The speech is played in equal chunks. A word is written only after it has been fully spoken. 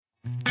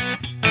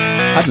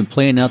I've been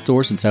playing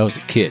outdoors since I was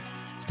a kid,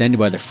 standing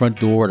by the front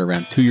door at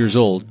around 2 years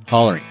old,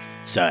 hollering,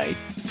 "Side,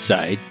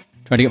 side,"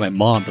 trying to get my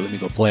mom to let me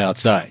go play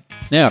outside.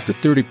 Now, after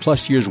 30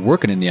 plus years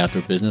working in the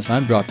outdoor business,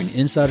 I'm dropping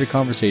insider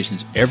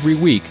conversations every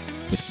week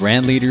with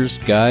brand leaders,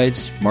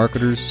 guides,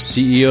 marketers,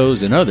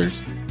 CEOs, and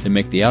others that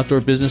make the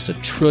outdoor business a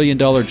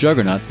trillion-dollar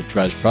juggernaut that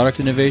drives product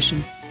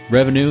innovation,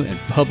 revenue, and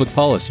public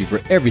policy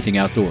for everything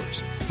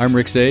outdoors. I'm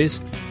Rick Sayes.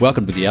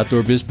 Welcome to the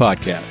Outdoor Biz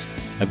Podcast,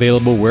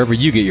 available wherever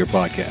you get your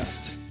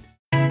podcasts.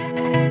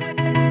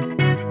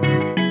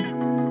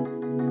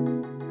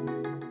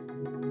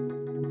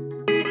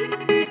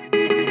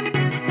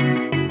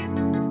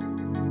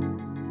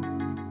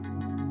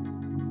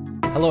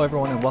 Hello,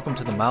 everyone, and welcome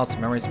to the Miles to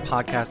Memories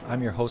podcast.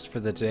 I'm your host for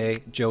the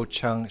day, Joe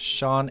Chung.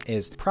 Sean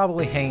is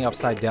probably hanging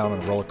upside down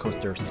on a roller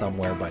coaster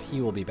somewhere, but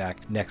he will be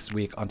back next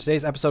week. On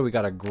today's episode, we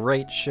got a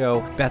great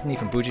show. Bethany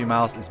from Bougie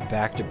Miles is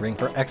back to bring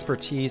her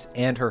expertise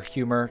and her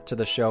humor to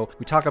the show.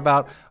 We talk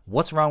about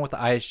what's wrong with the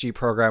IHG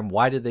program,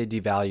 why did they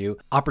devalue,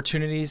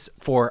 opportunities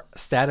for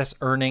status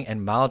earning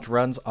and mileage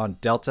runs on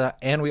Delta,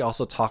 and we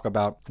also talk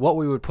about what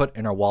we would put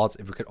in our wallets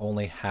if we could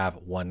only have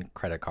one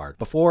credit card.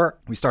 Before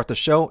we start the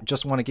show,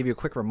 just want to give you a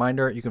quick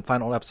reminder. You can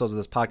find all episodes of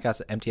this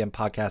podcast at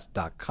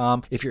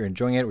mtmpodcast.com. If you're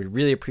enjoying it, we'd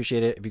really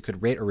appreciate it if you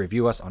could rate or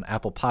review us on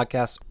Apple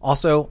Podcasts.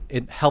 Also,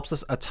 it helps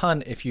us a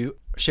ton if you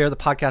share the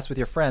podcast with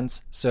your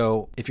friends.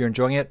 So if you're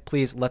enjoying it,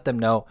 please let them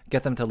know,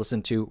 get them to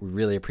listen to. We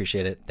really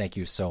appreciate it. Thank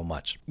you so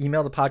much.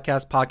 Email the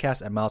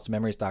podcast at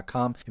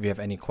milestomemories.com if you have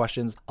any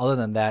questions. Other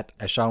than that,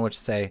 as Sean would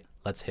say,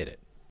 let's hit it.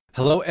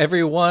 Hello,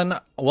 everyone.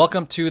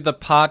 Welcome to the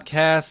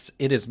podcast.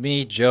 It is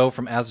me, Joe,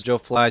 from As Joe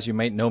Flies. You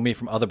might know me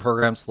from other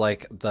programs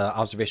like the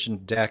Observation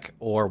Deck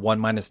or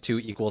 1 -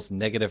 2 =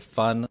 negative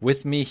fun.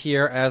 With me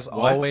here, as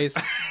always,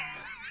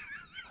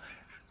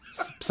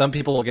 some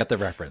people will get the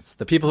reference.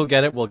 The people who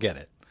get it will get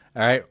it.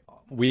 All right.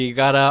 We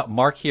got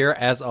Mark here,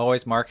 as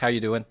always. Mark, how you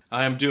doing?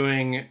 I'm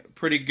doing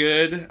pretty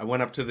good. I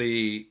went up to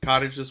the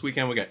cottage this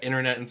weekend. We got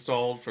internet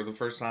installed for the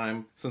first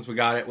time since we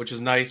got it, which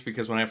is nice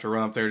because when I have to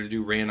run up there to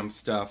do random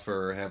stuff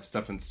or have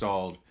stuff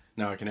installed,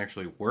 now I can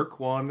actually work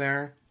while I'm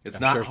there. It's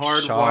not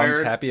hardwired.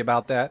 Sean's happy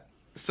about that.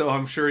 So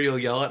I'm sure you'll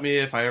yell at me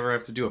if I ever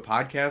have to do a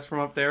podcast from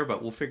up there,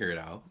 but we'll figure it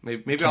out.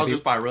 Maybe I'll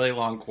just buy a really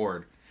long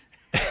cord.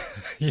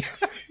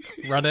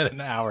 Run it an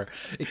hour.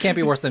 It can't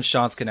be worse than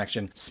Sean's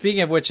connection.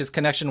 Speaking of which, his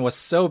connection was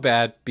so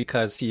bad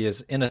because he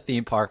is in a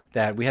theme park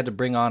that we had to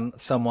bring on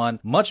someone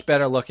much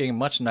better looking,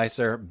 much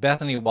nicer.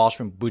 Bethany Walsh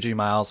from Bougie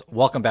Miles.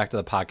 Welcome back to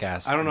the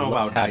podcast. I don't know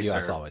about nicer. You,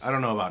 as always. I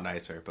don't know about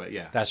nicer, but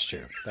yeah. That's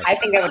true. I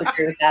think I would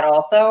agree with that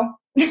also.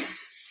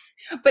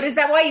 But is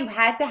that why you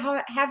had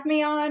to have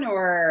me on?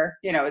 Or,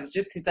 it's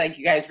just because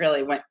you guys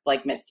really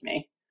missed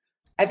me?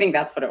 I think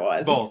that's what it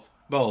was.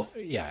 Both.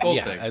 Yeah.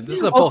 Things. This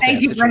is a both.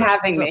 Thank you for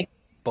having me.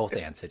 Both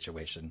and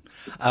situation.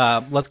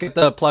 Let's get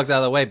the plugs out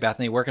of the way.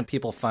 Bethany, where can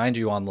people find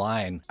you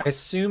online? I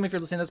assume if you're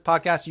listening to this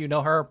podcast, you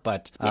know her,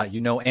 but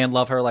you know and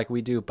love her like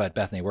we do. But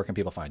Bethany, where can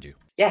people find you?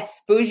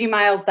 Yes,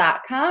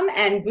 bougiemiles.com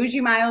and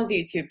Bougie Miles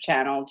YouTube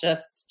channel.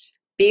 Just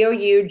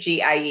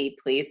BOUGIE,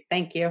 please.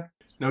 Thank you.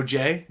 No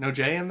J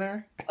in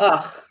there?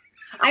 Ugh.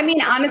 I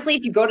mean, honestly,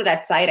 if you go to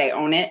that site, I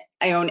own it.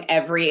 I own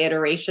every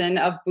iteration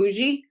of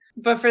Bougie.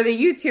 But for the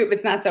YouTube,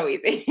 it's not so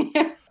easy.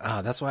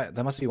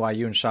 That must be why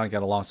you and Sean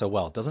get along so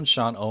well. Doesn't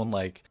Sean own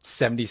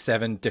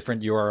 77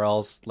 different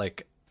URLs,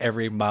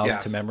 every Miles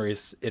to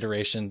Memories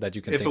iteration that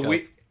you can think of?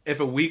 If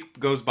a week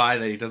goes by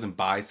that he doesn't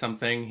buy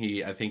something,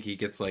 I think he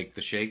gets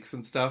the shakes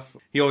and stuff.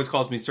 He always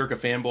calls me Circa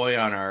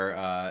Fanboy on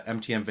our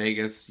MTM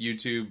Vegas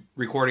YouTube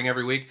recording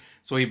every week.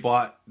 So he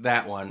bought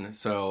that one.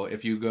 So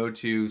if you go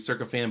to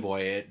Circa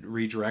Fanboy, it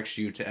redirects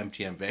you to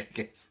MTM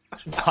Vegas.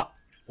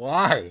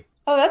 Why?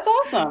 Oh, that's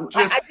awesome.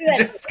 I do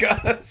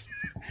that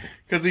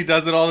because he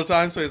does it all the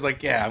time. So he's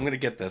like, yeah, I'm going to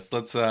get this.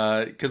 Let's,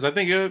 because I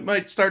think it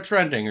might start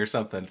trending or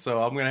something.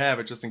 So I'm going to have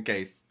it just in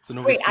case.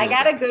 So wait, I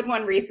got a good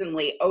one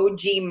recently.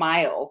 OG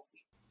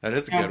Miles. That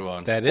is a good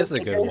one. That is a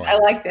good one. I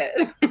liked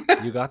it.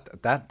 You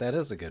got that. That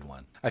is a good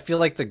one. I feel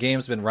like the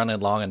game's been running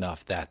long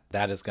enough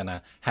that is going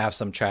to have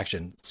some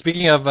traction.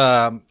 Speaking of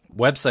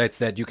websites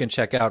that you can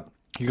check out,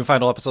 you can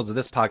find all episodes of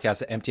this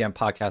podcast at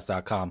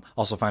mtmpodcast.com.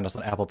 Also find us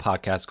on Apple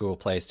Podcasts, Google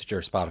Play, Stitcher,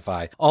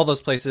 Spotify, all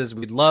those places.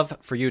 We'd love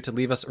for you to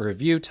leave us a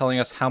review telling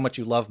us how much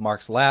you love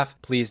Mark's laugh.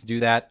 Please do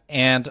that.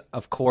 And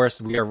of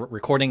course, we are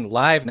recording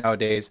live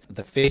nowadays.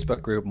 The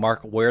Facebook group. Mark,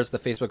 where's the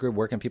Facebook group?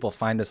 Where can people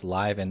find this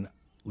live and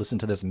listen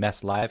to this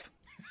mess live?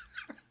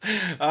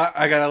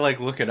 I gotta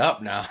look it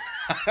up now.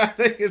 I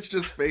think it's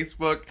just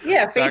Facebook.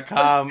 Yeah,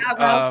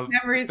 Facebook.com.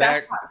 Memories.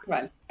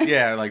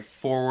 Yeah,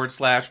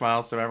 /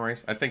 Miles to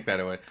Memories. I think that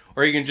it would.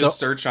 Or you can just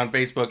search on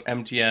Facebook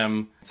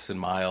MTM and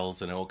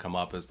Miles, and it will come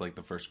up as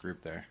the first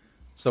group there.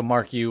 So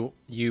Mark, you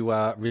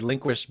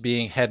relinquished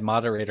being head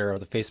moderator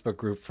of the Facebook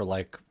group for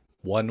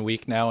 1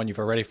 week now, and you've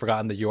already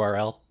forgotten the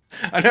URL.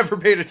 I never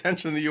paid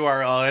attention to the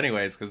URL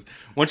anyways, because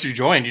once you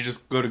join, you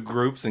just go to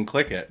groups and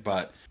click it.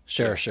 But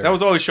sure. That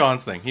was always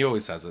Sean's thing. He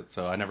always says it,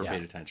 so I never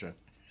paid attention.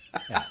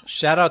 Yeah.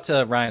 Shout out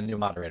to Ryan, new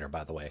moderator,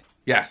 by the way.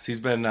 Yes, he's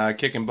been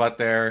kicking butt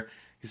there.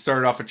 He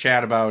started off a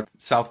chat about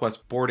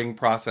Southwest boarding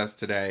process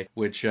today,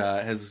 which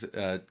has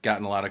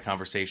gotten a lot of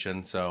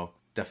conversation. So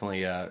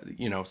definitely,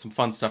 some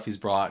fun stuff he's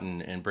brought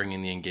and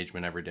bringing the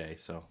engagement every day.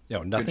 So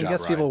nothing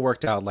gets people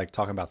worked out like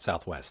talking about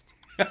Southwest.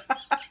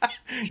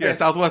 Yeah,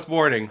 Southwest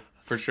boarding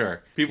for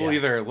sure. People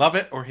either love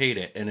it or hate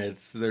it, and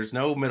there's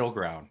no middle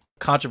ground.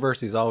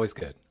 Controversy is always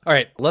good. All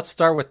right, let's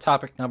start with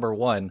topic number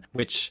 1,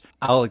 which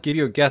I'll give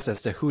you a guess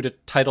as to who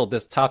titled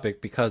this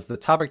topic, because the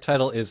topic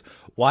title is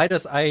 "Why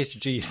Does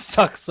IHG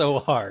Suck So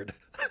Hard?"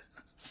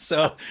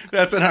 So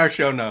that's in our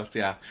show notes.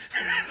 Yeah.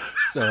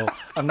 So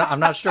I'm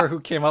not sure who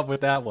came up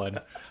with that one.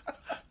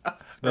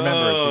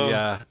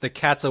 Remember, the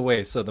cat's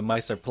away, so the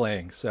mice are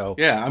playing. So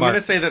yeah, I'm going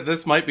to say that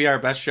this might be our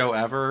best show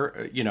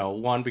ever.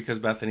 One, because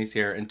Bethany's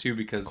here, and two,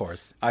 because of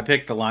course I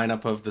picked the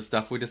lineup of the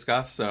stuff we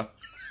discussed. So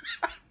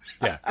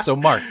yeah. So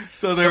Mark.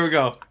 So there we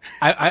go.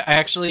 I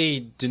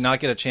actually did not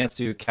get a chance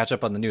to catch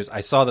up on the news.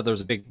 I saw that there was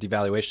a big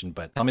devaluation,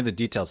 but tell me the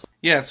details.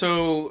 Yeah,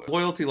 so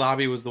Loyalty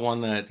Lobby was the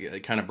one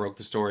that kind of broke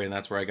the story, and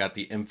that's where I got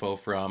the info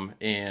from.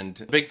 And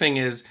the big thing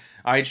is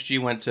IHG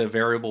went to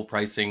variable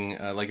pricing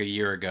like a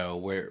year ago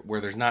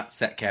where there's not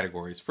set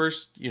categories.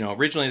 First,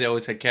 originally they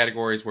always had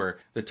categories where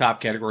the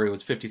top category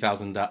was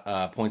 50,000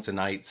 points a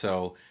night.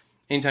 So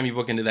anytime you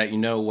book into that, you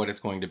know what it's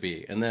going to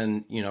be. And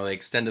then, they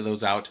extended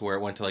those out to where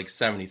it went to like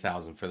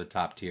 70,000 for the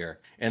top tier.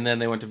 And then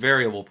they went to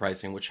variable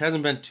pricing, which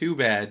hasn't been too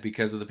bad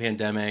because of the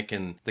pandemic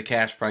and the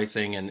cash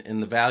pricing,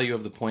 and the value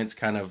of the points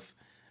kind of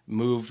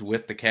moved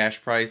with the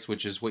cash price,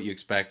 which is what you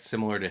expect,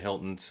 similar to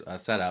Hilton's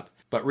setup.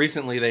 But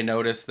recently they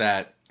noticed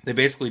that they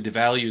basically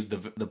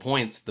devalued the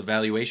points, the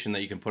valuation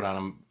that you can put on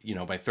them,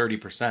 by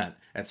 30%.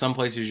 At some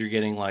places, you're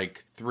getting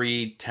like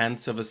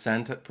 0.3 of a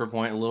cent per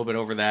point, a little bit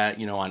over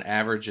that. On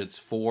average, it's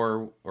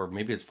 4, or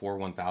maybe it's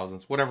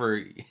 4/1000,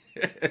 whatever.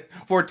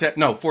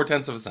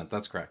 0.4 of a cent.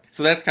 That's correct.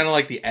 So that's kind of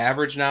like the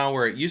average now,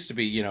 where it used to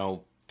be,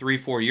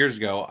 3-4 years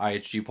ago,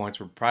 IHG points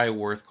were probably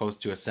worth close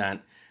to a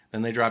cent.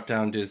 Then they dropped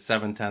down to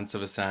 0.7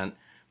 of a cent.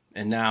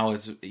 And now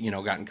it's,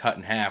 gotten cut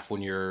in half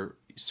when you're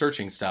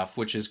searching stuff,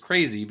 which is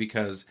crazy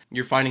because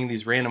you're finding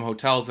these random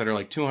hotels that are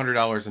like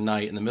 $200 a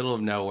night in the middle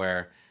of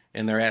nowhere,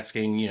 and they're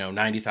asking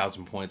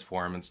 90,000 points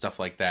for them and stuff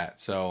like that.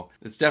 So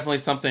it's definitely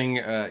something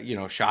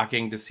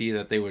shocking to see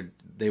that they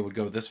would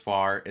go this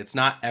far. It's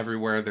not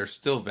everywhere. There's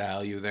still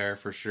value there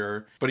for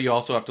sure, but you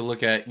also have to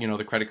look at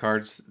the credit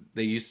cards.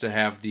 They used to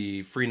have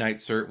the free night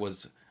cert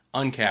was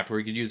uncapped where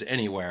you could use it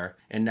anywhere,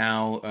 and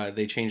now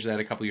they changed that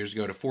a couple years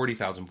ago to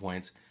 40,000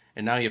 points.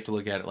 And now you have to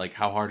look at it like,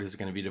 how hard is it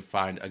going to be to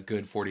find a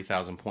good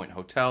 40,000 point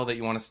hotel that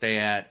you want to stay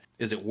at?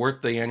 Is it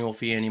worth the annual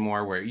fee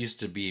anymore? Where it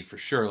used to be for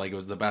sure, like it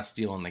was the best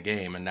deal in the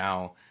game. And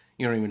now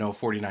you don't even know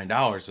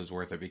 $49 is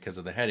worth it because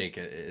of the headache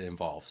it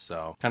involves.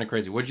 So kind of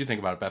crazy. What did you think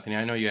about it, Bethany?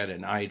 I know you had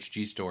an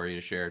IHG story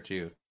to share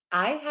too.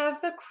 I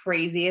have the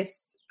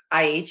craziest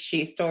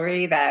IHG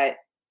story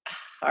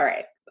all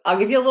right, I'll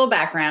give you a little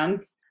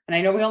background. And I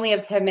know we only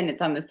have 10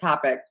 minutes on this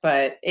topic,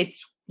 but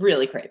it's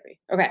really crazy.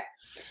 Okay.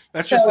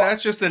 That's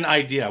just an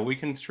idea. We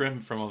can trim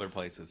from other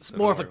places. It's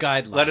more of a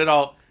guideline. Let it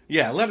all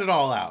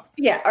out.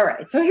 Yeah. All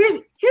right. So here's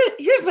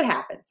what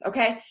happens.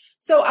 Okay.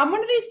 So I'm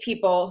one of these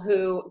people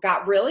who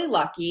got really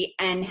lucky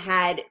and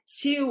had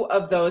 2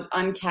 of those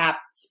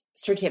uncapped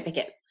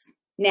certificates.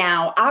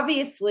 Now,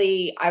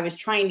 obviously, I was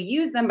trying to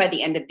use them by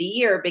the end of the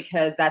year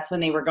because that's when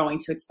they were going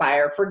to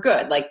expire for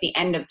good, like the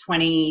end of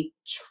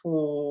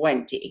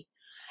 2020.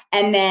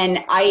 And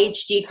then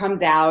IHG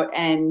comes out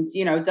and,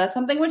 does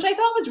something which I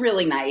thought was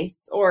really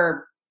nice,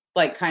 or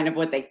like kind of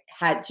what they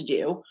had to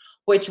do,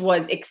 which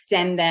was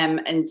extend them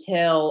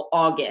until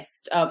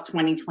August of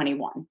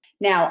 2021.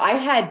 Now, I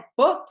had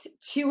booked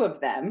 2 of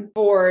them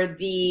for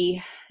the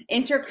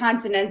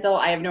Intercontinental,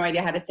 I have no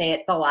idea how to say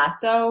it,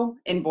 Thalassa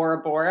in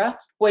Bora Bora,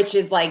 which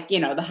is like,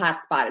 the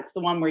hot spot. It's the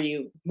one where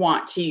you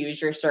want to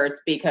use your certs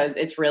because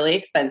it's really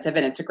expensive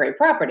and it's a great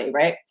property,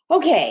 right?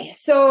 Okay,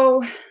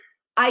 so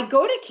I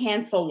go to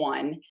cancel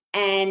one,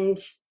 and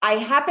I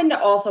happen to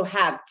also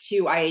have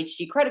 2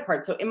 IHG credit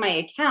cards. So in my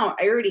account,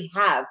 I already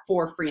have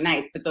 4 free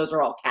nights, but those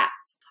are all capped.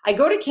 I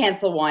go to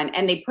cancel one,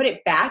 and they put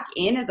it back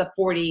in as a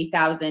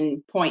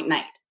 40,000 point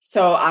night.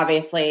 So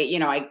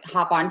obviously, I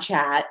hop on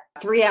chat.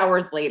 3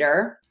 hours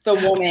later, the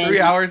woman...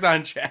 3 hours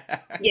on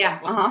chat.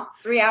 Yeah,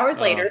 3 hours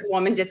later, the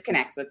woman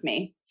disconnects with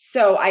me.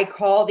 So I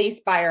call the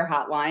Spire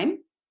hotline,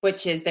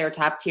 which is their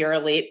top tier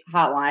elite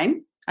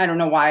hotline. I don't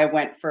know why I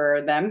went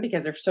for them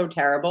because they're so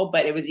terrible,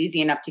 but it was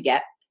easy enough to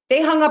get.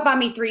 They hung up on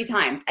me 3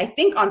 times, I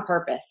think on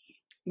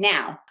purpose.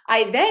 Now,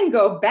 I then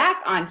go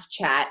back onto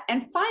chat,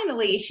 and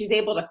finally she's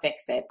able to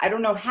fix it. I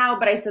don't know how,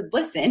 but I said,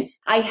 listen,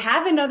 I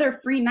have another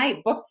free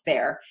night booked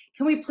there.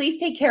 Can we please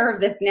take care of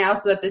this now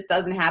so that this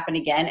doesn't happen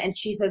again? And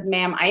she says,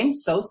 ma'am, I am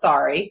so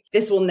sorry.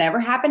 This will never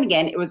happen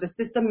again. It was a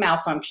system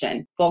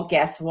malfunction. Well,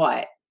 guess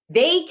what?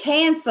 They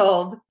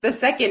canceled the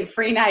second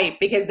free night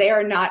because they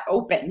are not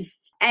open.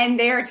 And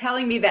they are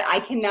telling me that I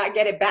cannot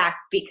get it back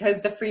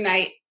because the free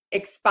night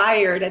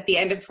expired at the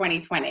end of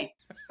 2020.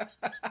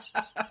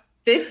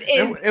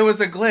 It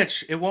was a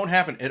glitch. It won't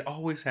happen. It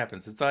always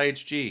happens. It's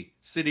IHG.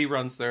 Citi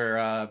runs their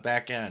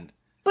back end.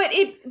 But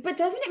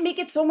doesn't it make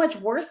it so much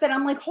worse that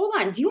I'm like, hold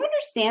on, do you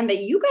understand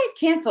that you guys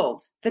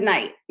canceled the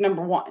night,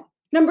 number one?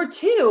 Number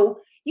two,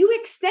 you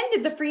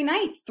extended the free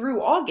nights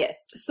through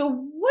August. So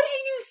what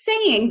are you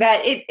saying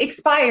that it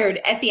expired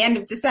at the end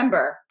of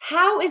December?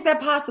 How is that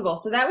possible?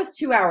 So that was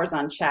 2 hours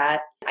on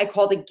chat. I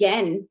called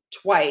again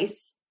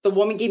twice. The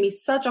woman gave me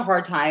such a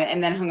hard time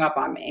and then hung up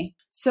on me.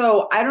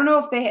 So I don't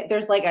know if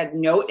there's like a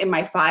note in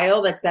my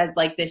file that says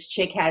like this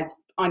chick has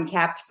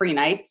uncapped free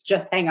nights.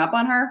 Just hang up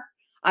on her.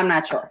 I'm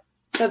not sure.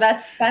 So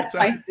that's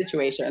my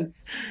situation.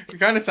 It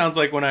kind of sounds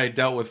like when I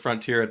dealt with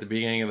Frontier at the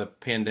beginning of the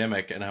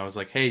pandemic and I was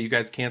like, hey, you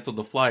guys canceled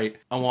the flight.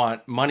 I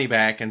want money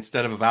back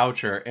instead of a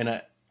voucher.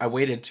 And I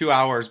waited 2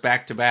 hours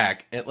back to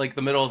back at like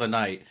the middle of the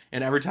night.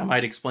 And every time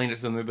I'd explain it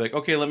to them, they'd be like,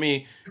 okay, let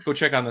me go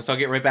check on this. I'll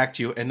get right back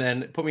to you. And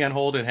then put me on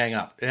hold and hang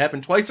up. It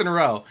happened twice in a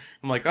row.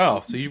 I'm like,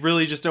 oh, so you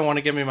really just don't want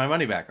to give me my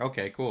money back.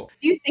 Okay, cool.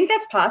 Do you think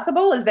that's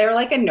possible? Is there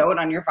like a note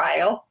on your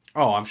file?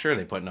 Oh, I'm sure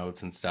they put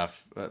notes and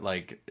stuff, but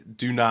like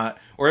do not,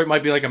 or it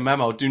might be like a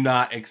memo, do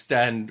not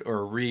extend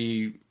or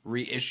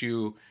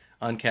reissue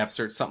uncapped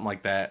certs, something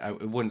like that.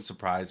 It wouldn't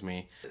surprise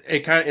me.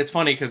 It's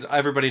funny because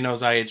everybody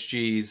knows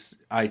IHG's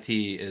IT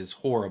is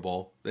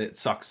horrible. It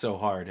sucks so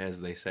hard, as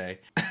they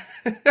say.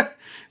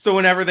 So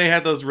whenever they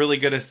had those really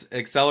good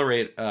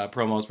Accelerate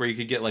promos where you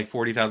could get like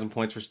 40,000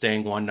 points for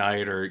staying one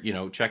night or,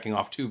 checking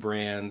off 2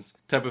 brands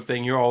type of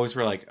thing, you're always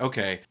like,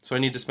 okay, so I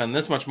need to spend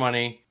this much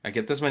money, I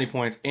get this many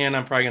points, and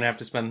I'm probably going to have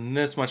to spend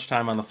this much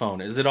time on the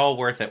phone. Is it all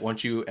worth it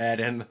once you add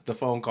in the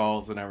phone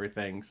calls and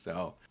everything?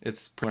 So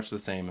it's pretty much the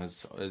same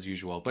as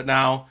usual. But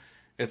now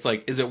it's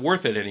like, is it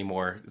worth it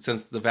anymore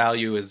since the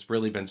value has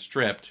really been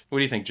stripped? What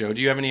do you think, Joe?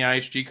 Do you have any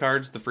IHG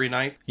cards, the free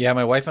night? Yeah,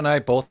 my wife and I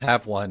both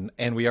have one,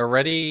 and we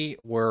already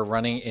were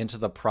running into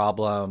the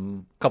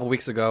problem a couple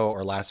weeks ago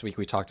or last week.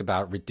 We talked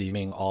about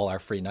redeeming all our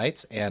free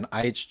nights, and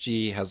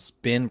IHG has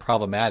been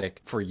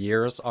problematic for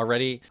years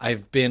already.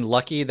 I've been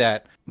lucky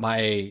that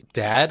my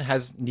dad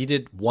has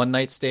needed one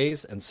night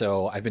stays, and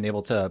so I've been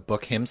able to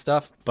book him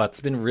stuff, but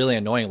it's been really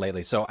annoying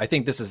lately. So I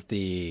think this is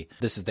the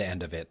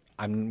end of it.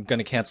 I'm going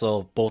to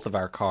cancel both of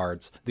our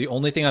cards. The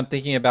only thing I'm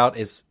thinking about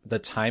is the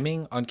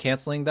timing on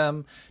canceling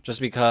them,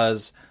 just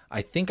because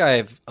I think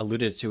I've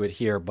alluded to it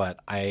here, but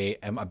I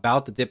am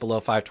about to dip below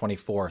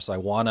 524. So I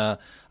want to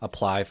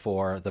apply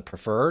for the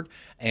preferred,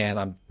 and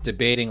I'm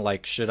debating,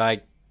 like, should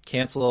I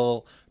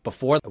cancel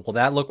before? Will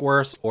that look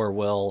worse, or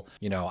will,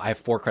 I have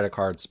 4 credit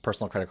cards,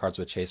 personal credit cards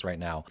with Chase right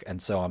now.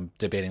 And so I'm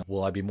debating,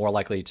 will I be more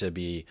likely to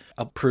be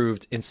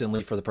approved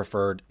instantly for the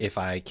preferred if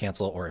I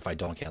cancel or if I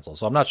don't cancel?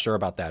 So I'm not sure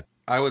about that.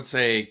 I would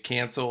say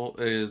cancel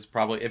is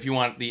probably, if you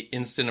want the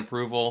instant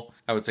approval,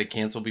 I would say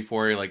cancel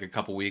before, like a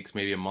couple weeks,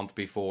 maybe a month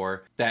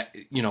before. That,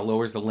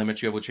 lowers the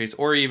limits you have with Chase.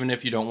 Or even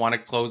if you don't want to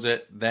close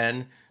it,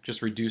 then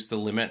just reduce the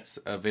limits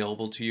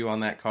available to you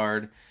on that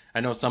card. I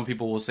know some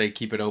people will say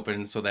keep it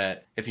open so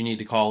that if you need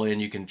to call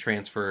in, you can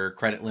transfer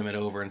credit limit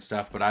over and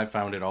stuff. But I've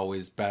found it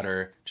always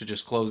better to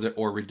just close it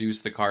or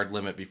reduce the card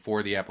limit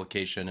before the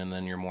application, and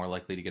then you're more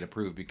likely to get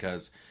approved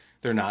because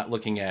they're not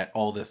looking at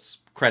all this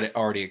credit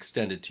already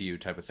extended to you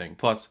type of thing.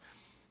 Plus,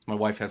 my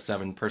wife has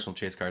 7 personal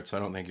Chase cards, so I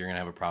don't think you're going to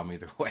have a problem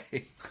either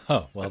way.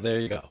 Oh, well, there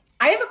you go.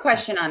 I have a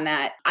question on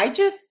that. I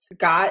just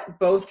got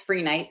both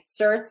free night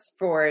certs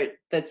for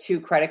the 2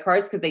 credit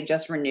cards because they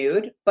just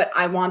renewed, but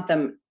I want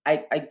them.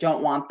 I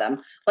don't want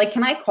them. Like,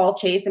 can I call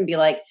Chase and be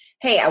like,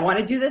 hey, I want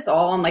to do this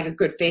all on like a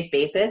good faith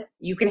basis.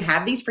 You can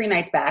have these free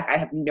nights back. I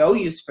have no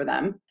use for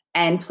them.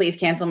 And please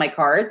cancel my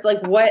cards. Like,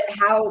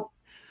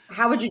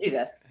 how would you do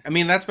this? I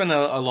mean, that's been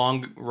a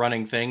long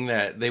running thing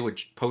that they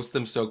would post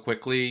them so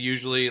quickly,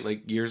 usually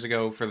like years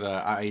ago for the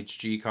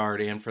IHG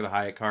card and for the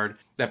Hyatt card,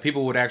 that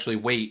people would actually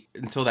wait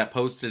until that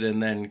posted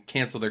and then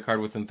cancel their card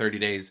within 30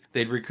 days.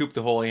 They'd recoup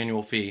the whole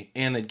annual fee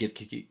and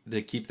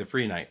they'd keep the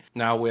free night.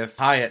 Now with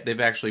Hyatt,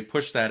 they've actually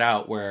pushed that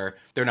out where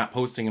they're not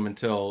posting them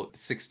until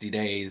 60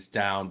 days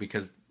down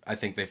because I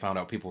think they found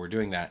out people were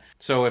doing that.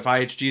 So if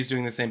IHG is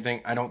doing the same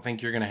thing, I don't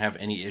think you're going to have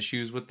any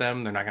issues with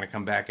them. They're not going to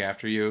come back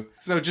after you.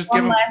 So just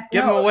give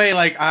them away,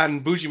 like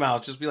on Bougie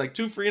Miles. Just be like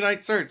 2 free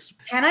night certs.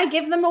 Can I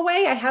give them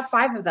away? I have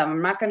 5 of them.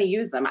 I'm not going to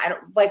use them. I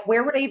don't like.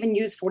 Where would I even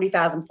use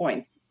 40,000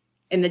 points?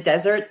 In the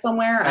desert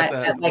somewhere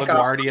at like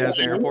LaGuardia's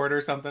airport or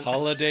something.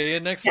 Holiday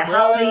Inn Express. Yeah,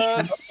 Holiday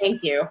Inn.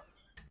 Thank you.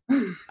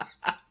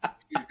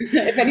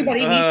 If anybody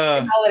needs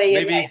a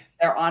Holiday Inn,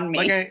 they're on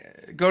me.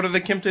 Go to the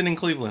Kimpton in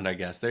Cleveland, I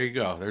guess. There you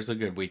go. There's a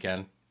good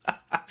weekend.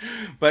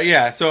 But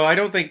yeah, so I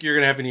don't think you're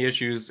going to have any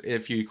issues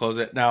if you close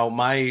it. Now,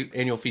 my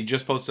annual fee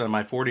just posted on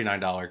my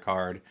 $49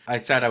 card. I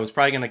said I was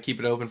probably going to keep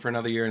it open for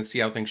another year and see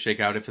how things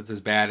shake out if it's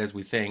as bad as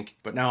we think.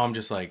 But now I'm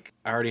just like,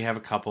 I already have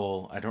a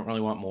couple. I don't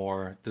really want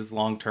more. This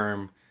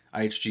long-term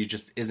IHG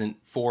just isn't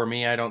for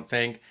me, I don't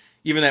think.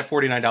 Even at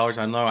 $49,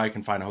 I know I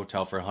can find a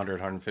hotel for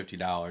 $100,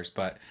 $150.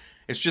 But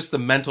it's just the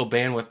mental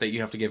bandwidth that you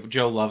have to give.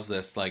 Joe loves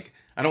this. Like,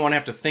 I don't want to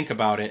have to think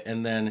about it.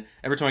 And then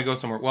every time I go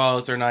somewhere, well,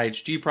 is there an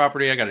IHG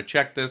property? I got to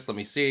check this. Let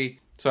me see.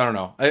 So I don't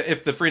know.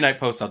 If the free night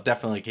posts, I'll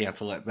definitely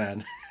cancel it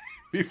then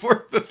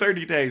before the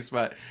 30 days.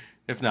 But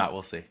if not,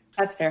 we'll see.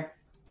 That's fair.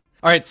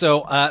 All right,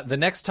 so the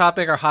next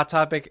topic, our hot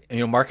topic,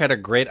 Mark had a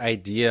great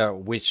idea,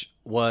 which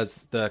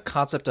was the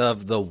concept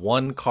of the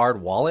one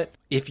card wallet.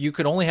 If you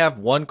could only have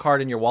one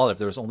card in your wallet, if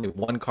there was only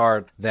one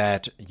card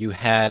that you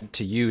had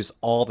to use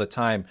all the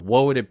time,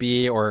 what would it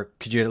be? Or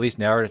could you at least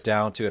narrow it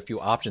down to a few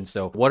options?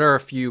 So what are a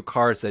few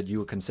cards that you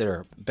would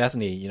consider?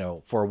 Bethany,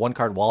 for a one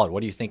card wallet,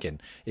 what are you thinking?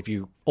 If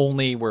you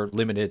only were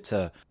limited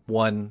to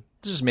one,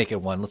 just make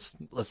it one. Let's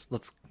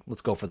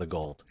go for the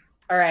gold.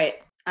 All right.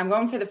 I'm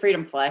going for the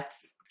Freedom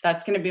Flex.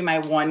 That's going to be my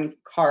one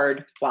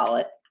card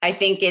wallet. I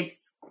think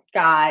it's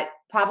got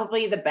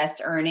probably the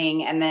best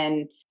earning. And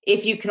then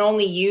if you can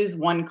only use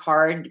one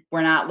card,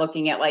 we're not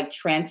looking at like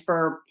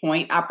transfer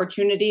point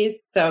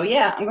opportunities. So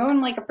yeah, I'm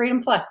going like a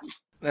Freedom Flex.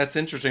 That's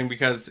interesting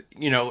because,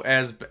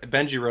 as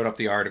Benji wrote up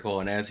the article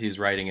and as he's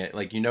writing it,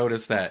 like you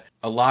notice that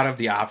a lot of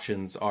the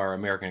options are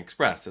American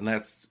Express. And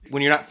that's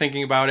when you're not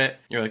thinking about it,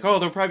 you're like, oh,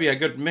 there'll probably be a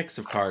good mix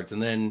of cards.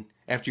 And then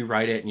after you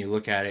write it and you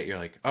look at it, you're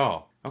like,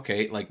 oh,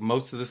 okay, like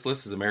most of this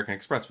list is American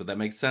Express, but that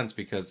makes sense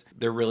because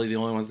they're really the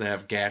only ones that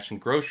have gas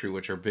and grocery,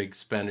 which are big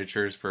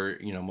expenditures for,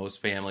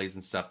 most families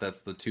and stuff. That's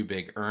the two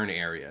big earn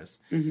areas.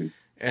 Mm-hmm.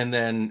 And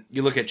then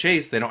you look at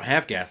Chase, they don't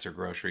have gas or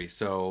grocery.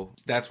 So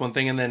that's one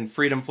thing. And then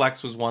Freedom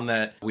Flex was one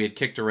that we had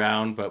kicked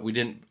around, but he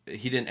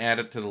didn't add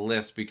it to the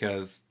list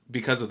because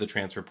of the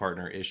transfer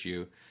partner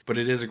issue. But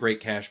it is a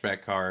great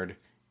cashback card,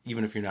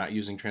 even if you're not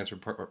using transfer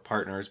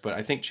partners. But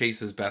I think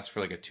Chase is best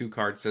for like a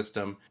 2-card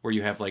system where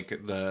you have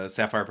like the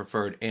Sapphire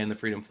Preferred and the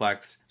Freedom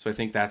Flex. So I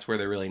think that's where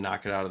they really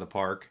knock it out of the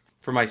park.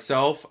 For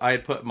myself, I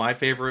had put my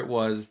favorite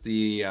was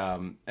the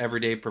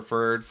Everyday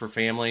Preferred for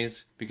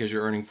families because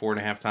you're earning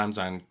 4.5 times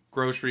on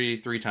grocery,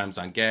 3 times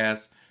on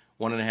gas,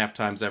 1.5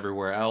 times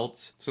everywhere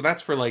else. So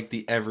that's for like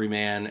the every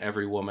man,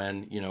 every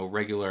woman,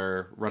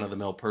 regular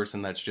run-of-the-mill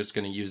person that's just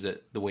going to use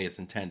it the way it's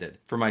intended.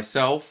 For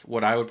myself,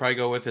 what I would probably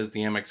go with is the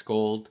Amex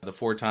Gold, the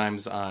 4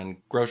 times on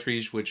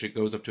groceries, which it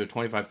goes up to a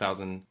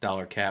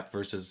 $25,000 cap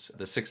versus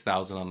the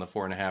 $6,000 on the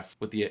 4.5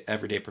 with the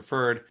Everyday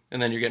Preferred.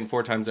 And then you're getting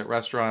 4 times at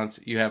restaurants.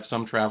 You have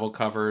some travel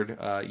covered,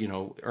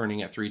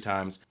 earning at 3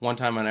 times, 1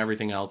 time on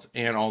everything else,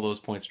 and all those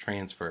points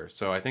transfer.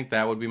 So I think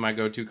that would be my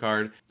go-to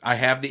card. I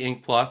have the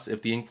Ink Plus.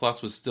 If the Ink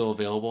Plus was still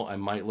available, I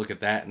might look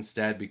at that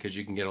instead because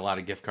you can get a lot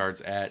of gift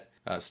cards at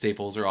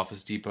Staples or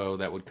Office Depot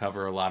that would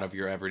cover a lot of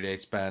your everyday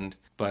spend.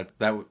 But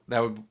that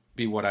would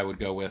be what I would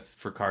go with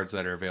for cards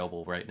that are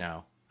available right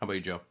now. How about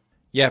you, Joe?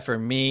 Yeah, for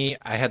me,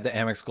 I had the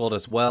Amex Gold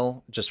as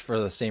well, just for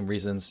the same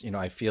reasons.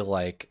 I feel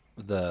like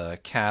the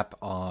cap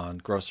on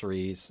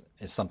groceries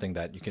is something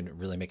that you can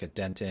really make a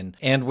dent in.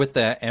 And with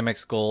the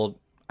Amex Gold,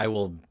 I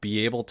will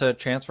be able to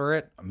transfer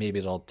it. Maybe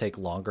it'll take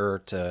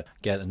longer to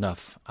get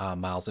enough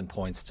miles and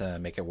points to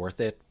make it worth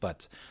it.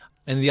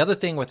 And the other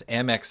thing with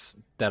Amex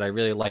that I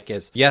really like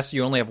is, yes,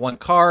 you only have one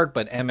card,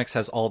 but Amex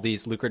has all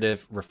these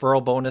lucrative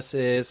referral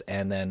bonuses.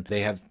 And then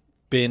they have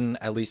been,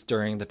 at least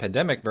during the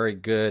pandemic, very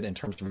good in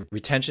terms of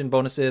retention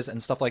bonuses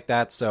and stuff like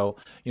that. So,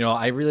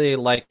 I really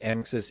like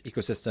Amex's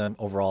ecosystem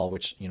overall,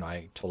 which,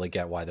 I totally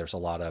get why there's a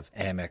lot of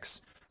Amex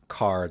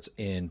cards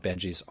in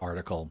Benji's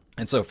article.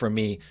 And so for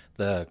me,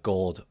 the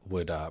gold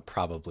would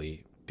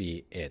probably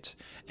be it.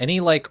 Any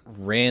like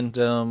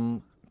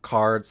random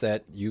cards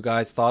that you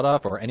guys thought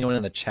of, or anyone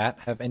in the chat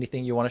have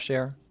anything you want to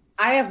share?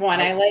 I have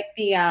one. I like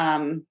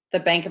the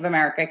Bank of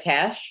America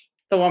Cash,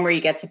 the one where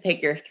you get to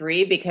pick your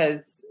 3,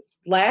 because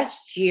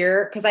last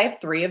year, because I have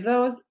 3 of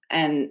those,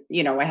 and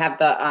I have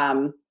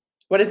the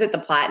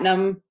the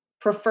Platinum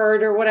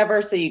Preferred or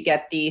whatever, so you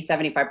get the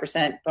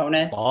 75%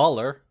 bonus.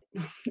 Baller.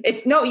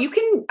 You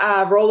can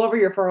roll over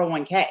your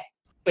 401k,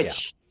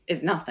 which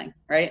is nothing,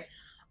 right?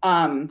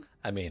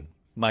 I mean,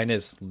 mine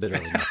is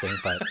literally nothing,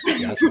 but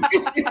yes.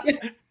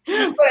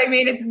 But I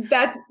mean,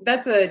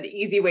 that's an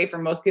easy way for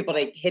most people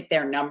to hit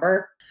their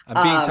number.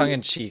 I'm being tongue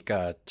in cheek.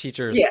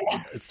 Teachers,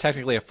 it's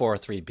technically a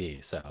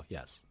 403B, so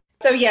yes.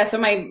 So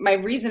my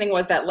reasoning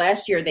was that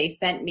last year they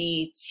sent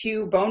me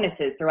 2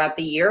 bonuses throughout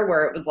the year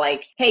where it was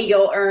like, hey,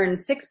 you'll earn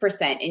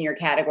 6% in your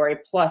category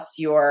plus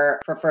your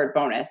preferred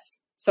bonus.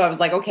 So I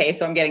was like, okay,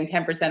 so I'm getting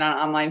 10% on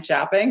online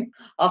shopping.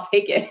 I'll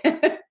take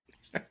it.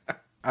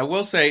 I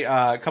will say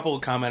a couple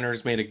of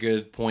commenters made a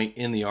good point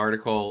in the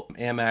article.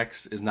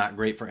 Amex is not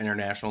great for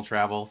international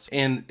travel,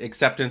 and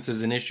acceptance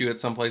is an issue at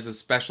some places,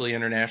 especially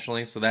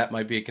internationally. So that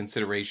might be a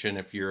consideration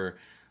if you're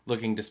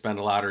looking to spend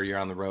a lot or you're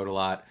on the road a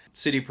lot.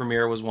 City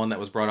Premier was one that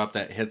was brought up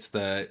that hits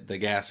the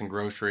gas and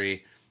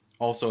grocery.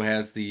 Also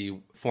has the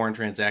foreign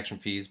transaction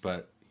fees,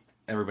 but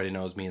everybody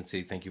knows me and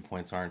City Thank You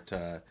points aren't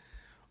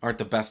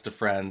the best of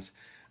friends.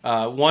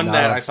 One Not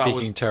that on I thought speaking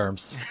was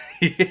terms.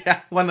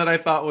 Yeah, one that I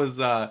thought was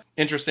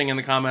interesting in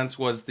the comments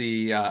was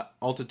the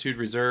Altitude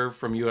Reserve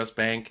from US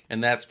Bank,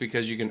 and that's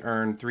because you can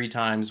earn 3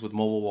 times with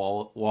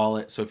mobile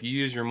wallet. So if you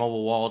use your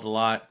mobile wallet a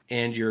lot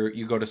and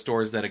you go to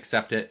stores that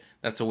accept it,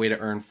 that's a way to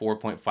earn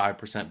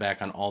 4.5%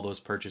 back on all those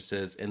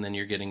purchases, and then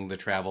you're getting the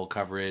travel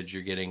coverage,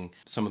 you're getting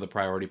some of the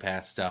priority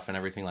pass stuff and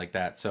everything like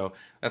that. So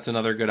that's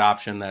another good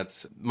option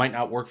might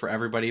not work for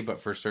everybody, but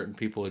for certain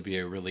people it'd be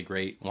a really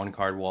great one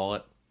card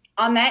wallet.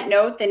 On that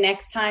note, the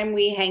next time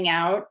we hang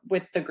out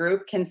with the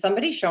group, can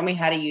somebody show me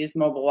how to use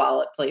mobile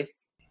wallet,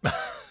 please?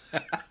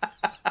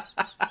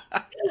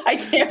 I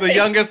can't. The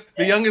youngest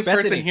Bethany.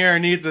 person here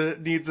needs a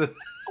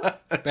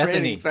Bethany,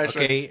 training session.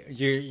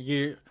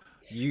 okay,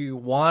 you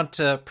want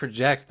to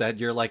project that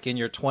you're like in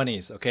your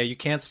 20s, okay? You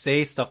can't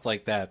say stuff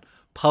like that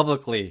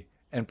publicly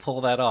and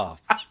pull that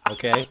off,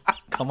 okay?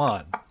 Come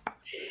on.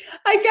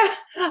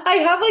 I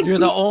have like You're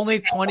the only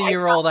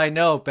 20-year-old I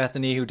know,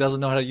 Bethany, who doesn't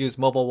know how to use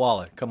mobile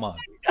wallet. Come on.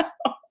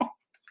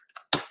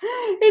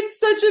 It's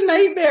such a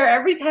nightmare.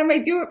 Every time I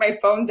do it, my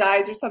phone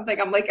dies or something.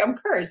 I'm like, I'm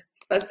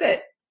cursed. That's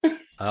it.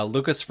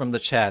 Lucas from the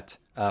chat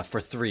for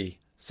 3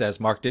 says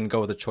Mark didn't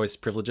go with a choice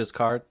privileges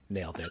card.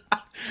 Nailed it.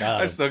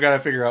 I still got to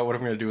figure out what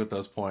I'm going to do with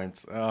those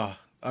points. I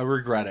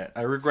regret it.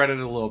 I regret it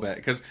a little bit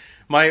because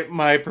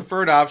my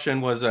preferred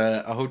option was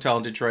a hotel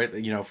in Detroit,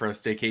 you know, for a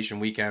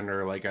staycation weekend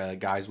or like a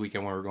guy's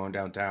weekend when we were going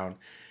downtown.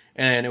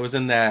 And it was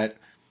in that,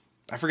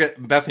 I forget,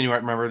 Bethany might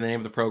remember the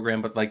name of the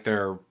program, but like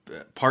their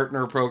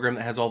partner program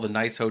that has all the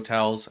nice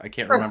hotels. I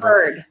can't remember.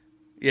 Preferred.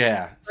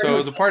 Yeah. So it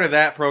was a part of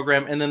that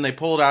program, and then they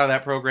pulled out of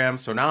that program.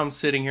 So now I'm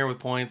sitting here with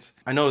points.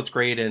 I know it's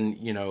great in,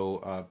 you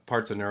know,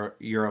 parts of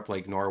Europe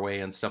like Norway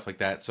and stuff like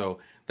that. So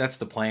that's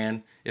the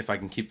plan if I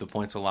can keep the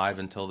points alive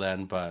until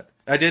then. But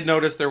I did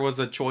notice there was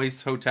a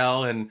choice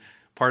hotel in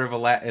part of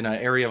in an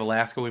area of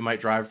Alaska we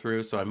might drive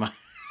through. So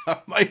I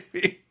might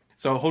be.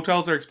 So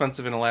hotels are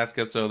expensive in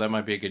Alaska, so that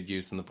might be a good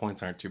use, and the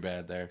points aren't too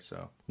bad there.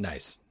 So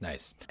nice.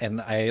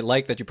 And I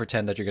like that you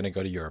pretend that you're going to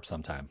go to Europe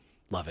sometime.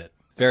 Love it.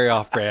 Very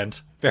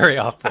off-brand. Very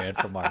off-brand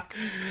for Mark.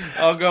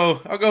 I'll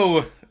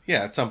go.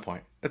 Yeah, at some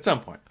point.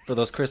 For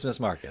those Christmas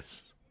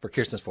markets. For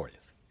Kirsten's 40th.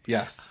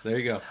 Yes, there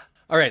you go.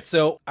 All right,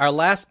 so our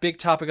last big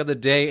topic of the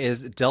day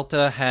is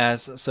Delta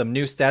has some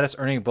new status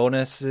earning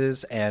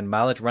bonuses and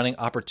mileage running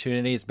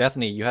opportunities.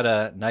 Bethany, you had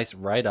a nice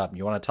write-up.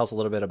 You want to tell us a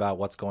little bit about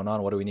what's going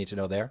on? What do we need to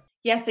know there?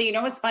 Yeah, so you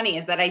know what's funny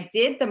is that I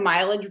did the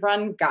mileage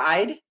run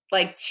guide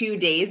like 2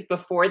 days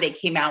before they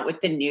came out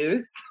with the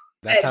news.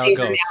 That's how it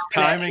goes.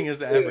 Timing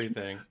is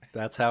everything.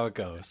 That's how it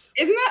goes.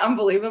 Isn't that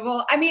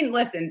unbelievable? I mean,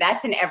 listen,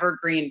 that's an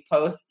evergreen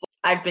post.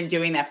 I've been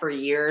doing that for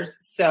years.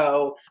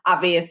 So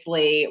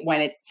obviously, when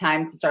it's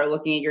time to start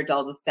looking at your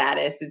Delta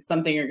status, it's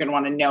something you're going to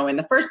want to know in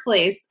the first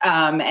place.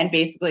 And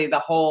basically, the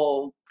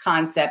whole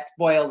concept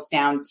boils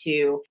down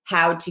to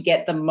how to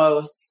get the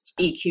most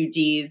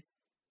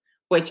EQDs,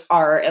 which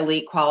are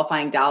elite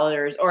qualifying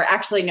dollars. Or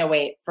actually, no,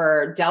 wait,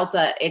 for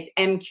Delta, it's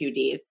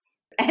MQDs.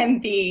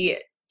 And the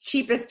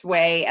cheapest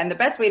way and the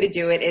best way to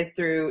do it is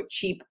through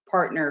cheap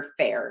partner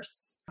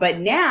fares. But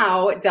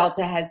now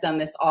Delta has done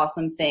this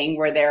awesome thing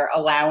where they're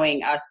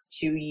allowing us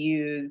to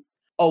use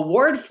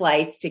award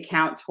flights to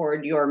count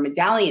toward your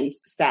medallion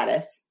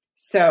status.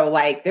 So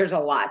like there's a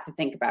lot to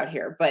think about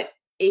here. But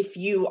if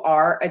you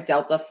are a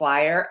Delta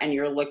flyer and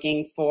you're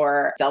looking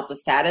for Delta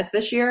status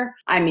this year,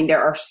 I mean,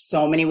 there are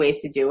so many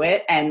ways to do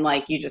it. And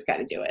like, you just got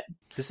to do it.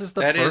 This is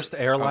the first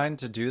airline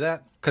to do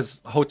that?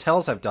 Because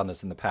hotels have done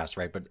this in the past,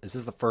 right? But is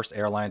this the first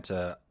airline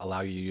to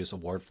allow you to use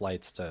award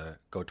flights to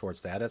go towards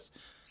status?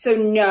 So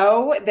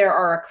no, there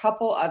are a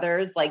couple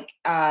others. Like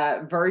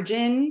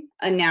Virgin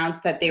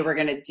announced that they were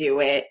going to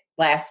do it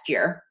last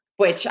year,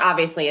 which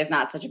obviously is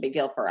not such a big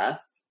deal for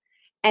us.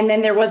 And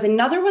then there was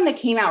another one that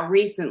came out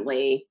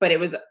recently, but it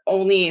was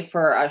only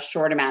for a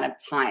short amount of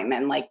time.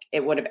 And like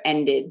it would have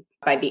ended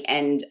by the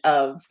end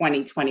of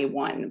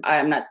 2021.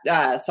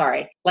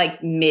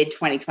 Like mid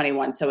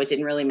 2021. So it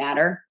didn't really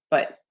matter.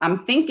 But I'm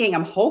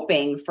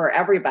hoping for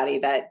everybody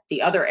that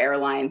the other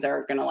airlines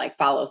are going to like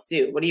follow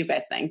suit. What do you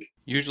guys think?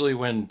 Usually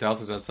when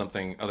Delta does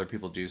something, other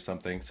people do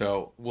something.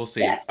 So we'll see.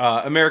 Yes.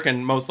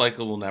 American most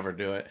likely will never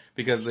do it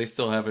because they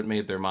still haven't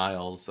made their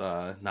miles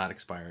not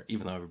expire,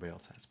 even though everybody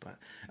else has. But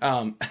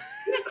isn't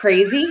that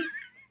crazy?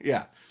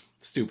 Yeah,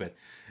 stupid.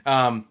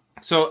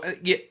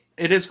 Yeah,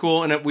 it is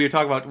cool, and we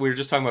were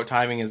just talking about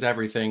timing is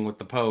everything with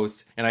the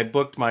post. And I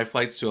booked my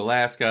flights to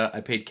Alaska.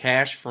 I paid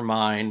cash for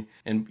mine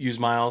and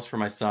used miles for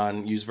my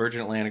son. Used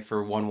Virgin Atlantic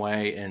for one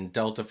way and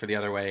Delta for the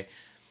other way.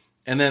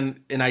 And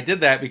I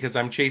did that because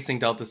I'm chasing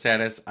Delta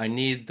status. I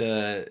need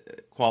the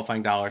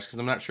qualifying dollars because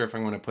I'm not sure if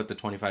I'm going to put the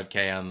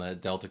 $25K on the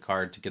Delta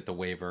card to get the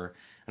waiver.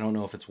 I don't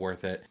know if it's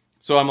worth it.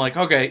 So I'm like,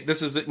 okay,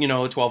 this is a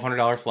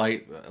 $1,200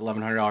 flight,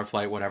 $1,100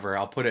 flight, whatever.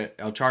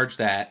 I'll charge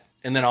that.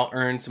 And then I'll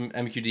earn some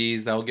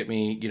MQDs that'll get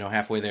me,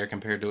 halfway there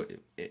compared to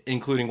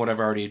including what I've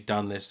already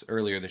done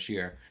earlier this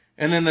year.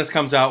 And then this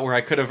comes out where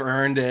I could have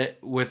earned it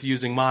with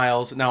using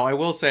miles. Now, I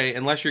will say,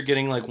 unless you're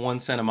getting like 1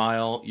 cent a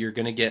mile, you're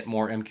going to get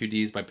more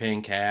MQDs by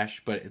paying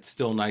cash, but it's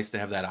still nice to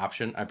have that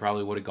option. I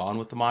probably would have gone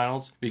with the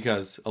miles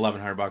because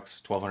 $1,100,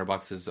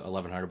 $1,200 is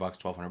 $1,100,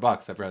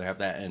 $1,200. I'd rather have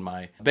that in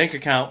my bank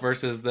account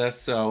versus this.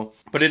 So,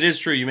 but it is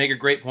true. You make a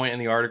great point in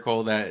the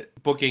article that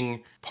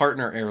booking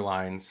partner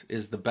airlines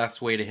is the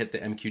best way to hit the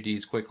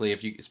MQDs quickly.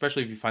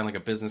 Especially if you find like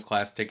a business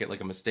class ticket,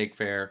 like a mistake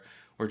fare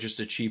or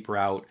just a cheap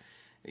route.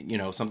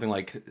 Something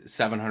like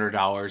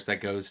 $700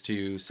 that goes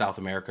to South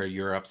America,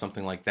 Europe,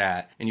 something like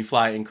that, and you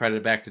fly it and credit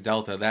it back to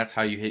Delta, that's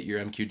how you hit your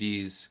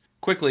MQDs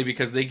quickly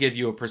because they give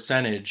you a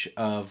percentage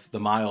of the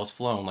miles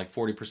flown, like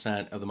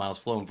 40% of the miles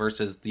flown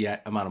versus the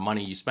amount of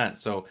money you spent.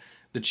 So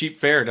the cheap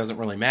fare doesn't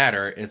really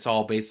matter. It's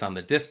all based on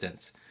the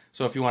distance.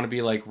 So if you want to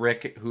be like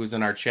Rick, who's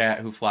in our chat,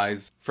 who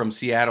flies from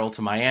Seattle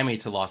to Miami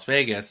to Las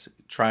Vegas,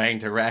 trying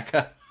to rack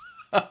up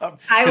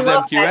his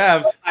MQMs.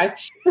 That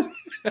so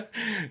much.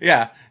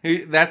 Yeah,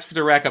 that's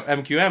to rack up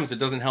MQMs. It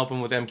doesn't help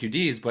him with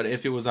MQDs, but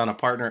if it was on a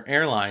partner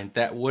airline,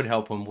 that would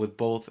help him with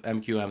both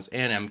MQMs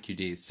and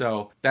MQDs.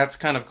 So that's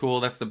kind of cool.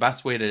 That's the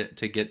best way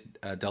to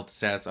get Delta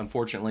status.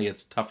 Unfortunately,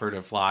 it's tougher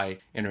to fly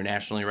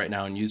internationally right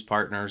now and use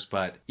partners,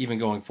 but even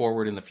going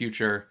forward in the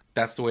future,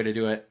 that's the way to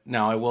do it.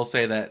 Now, I will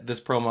say that this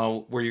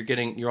promo where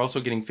you're also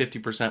getting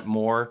 50%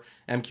 more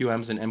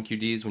MQMs and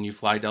MQDs when you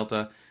fly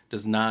Delta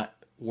does not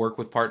work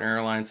with partner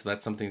airlines, so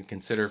that's something to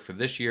consider for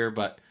this year,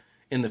 but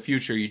in the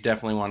future, you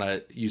definitely want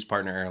to use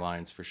partner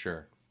airlines for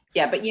sure.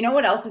 Yeah, but you know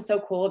what else is so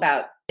cool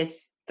about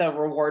the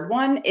reward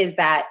one is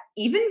that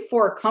even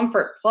for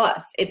Comfort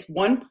Plus, it's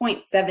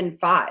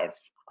 1.75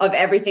 of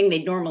everything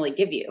they'd normally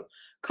give you.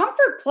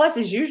 Comfort Plus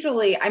is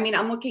usually, I mean,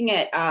 I'm looking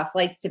at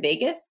flights to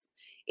Vegas.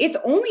 It's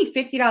only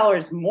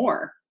 $50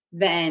 more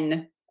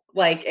than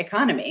like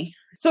economy.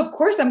 So of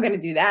course I'm going to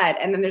do that.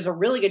 And then there's a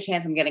really good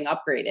chance I'm getting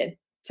upgraded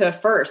to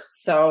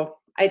first. So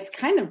it's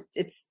kind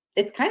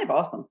of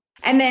awesome.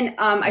 And then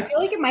I feel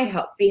like it might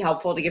be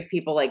helpful to give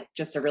people like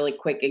just a really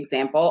quick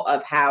example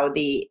of how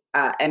the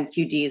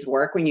MQDs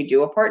work when you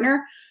do a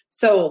partner.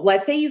 So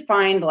let's say you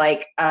find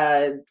like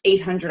a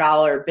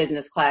 $800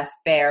 business class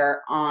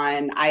fare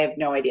on, I have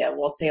no idea,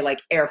 we'll say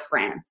like Air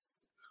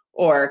France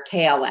or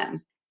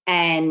KLM.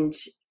 And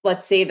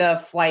let's say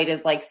the flight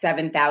is like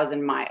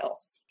 7,000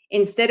 miles.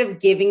 Instead of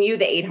giving you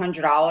the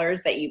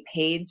 $800 that you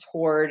paid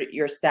toward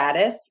your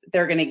status,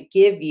 they're going to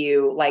give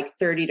you like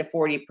 30 to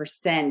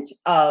 40%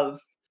 of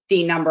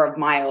the number of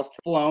miles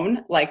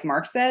flown, like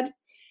Mark said.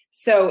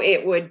 So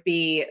it would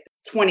be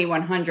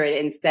 $2,100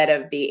 instead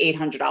of the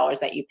 $800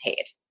 that you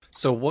paid.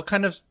 So what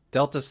kind of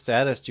Delta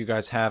status do you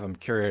guys have? I'm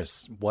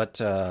curious. What,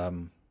 are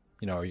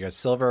you guys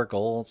silver,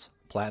 gold,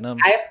 platinum?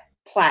 I have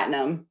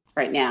platinum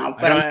right now,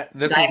 but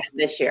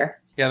this year.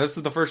 Yeah, this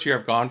is the first year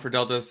I've gone for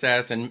Delta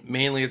status, and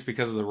mainly it's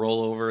because of the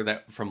rollover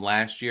that from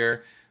last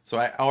year. So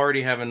I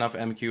already have enough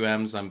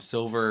MQMs. I'm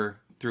silver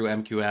through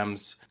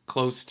MQMs,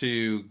 close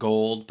to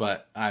gold,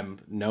 but I'm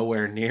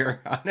nowhere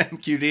near on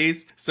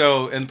MQDs.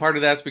 So, and part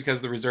of that's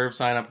because the reserve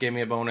sign up gave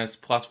me a bonus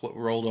plus what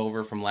rolled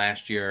over from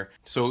last year.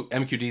 So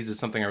MQDs is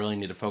something I really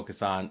need to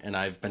focus on. And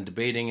I've been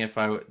debating if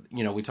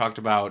we talked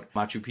about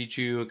Machu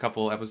Picchu a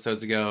couple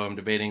episodes ago. I'm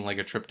debating like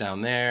a trip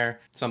down there,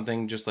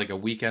 something just like a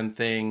weekend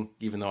thing,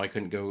 even though I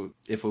couldn't go,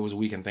 if it was a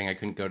weekend thing, I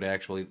couldn't go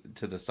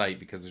to the site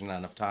because there's not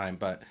enough time,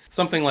 but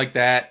something like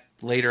that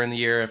later in the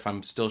year if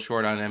I'm still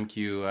short on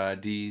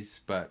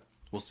MQDs, but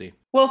we'll see.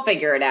 We'll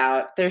figure it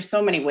out. There's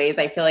so many ways.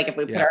 I feel like if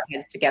we put our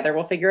heads together,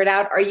 we'll figure it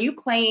out. Are you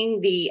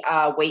playing the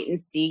wait and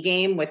see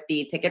game with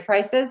the ticket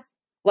prices?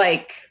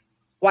 Like,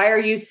 why are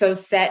you so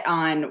set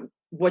on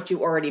what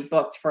you already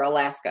booked for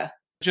Alaska?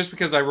 Just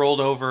because I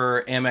rolled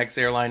over Amex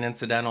airline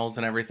incidentals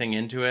and everything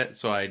into it.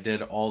 So I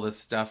did all this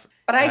stuff.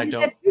 But I did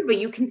that too, but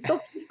you can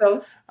still keep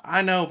those.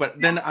 I know,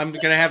 but then I'm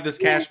going to have this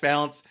cash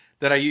balance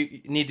that I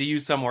need to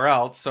use somewhere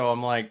else. So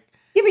I'm like,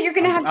 yeah, but you're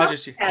going to have Delta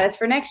status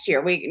for next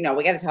year. We got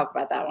to talk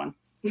about that one.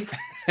 Yeah,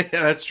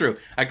 that's true.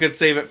 I could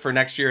save it for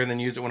next year and then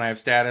use it when I have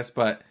status.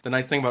 But the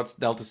nice thing about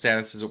Delta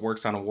status is it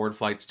works on award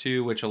flights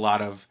too, which a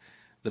lot of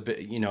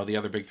the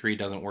other big three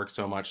doesn't work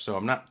so much. So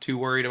I'm not too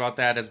worried about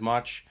that as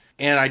much.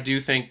 And I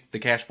do think the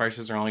cash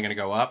prices are only going to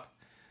go up.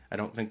 I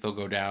don't think they'll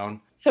go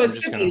down. So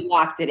it's going to be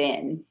locked it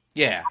in.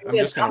 Yeah, I'm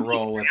just going to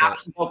roll with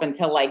it. Open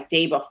until like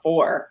day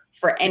before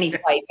for any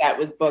flight that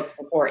was booked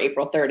before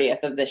April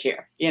 30th of this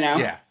year,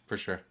 Yeah, for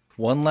sure.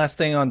 One last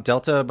thing on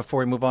Delta before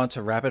we move on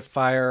to rapid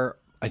fire.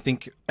 I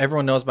think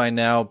everyone knows by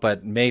now,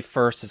 but May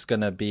 1st is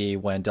going to be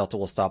when Delta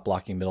will stop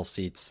blocking middle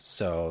seats.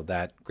 So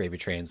that gravy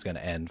train is going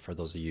to end for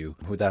those of you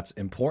who that's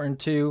important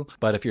to.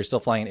 But if you're still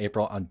flying in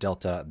April on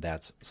Delta,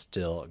 that's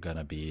still going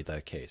to be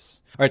the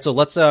case. All right, so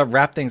let's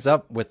wrap things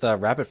up with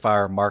rapid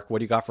fire. Mark, what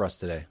do you got for us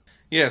today?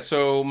 Yeah,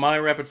 so my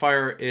rapid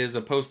fire is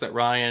a post that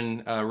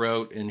Ryan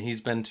wrote, and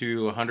he's been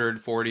to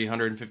 140,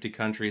 150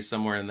 countries,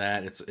 somewhere in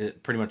that.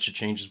 It pretty much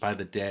changes by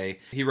the day.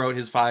 He wrote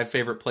his 5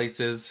 favorite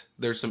places.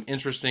 There's some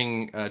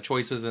interesting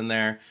choices in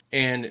there.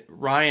 And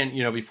Ryan,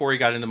 before he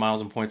got into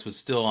Miles and Points, was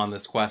still on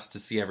this quest to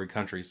see every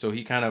country. So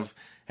he kind of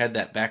had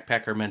that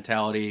backpacker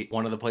mentality.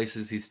 One of the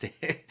places he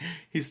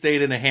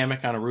stayed in a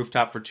hammock on a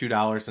rooftop for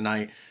 $2 a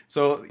night.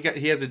 So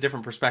he has a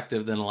different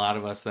perspective than a lot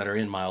of us that are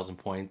in Miles and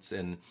Points.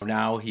 And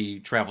now he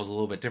travels a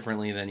little bit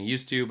differently than he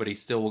used to, but he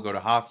still will go to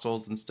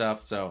hostels and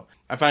stuff. So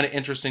I find it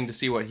interesting to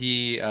see what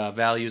he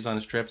values on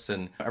his trips.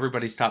 And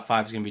everybody's top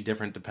 5 is going to be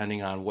different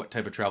depending on what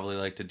type of travel they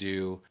like to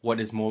do, what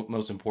is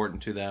most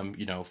important to them.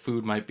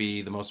 Food might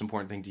be the most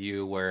important thing to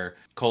you, where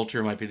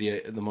culture might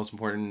be the most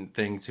important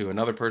thing to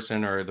another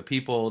person, or the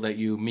people that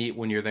you meet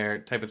when you're there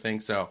type of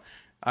thing. So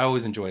I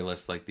always enjoy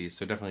lists like these.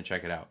 So definitely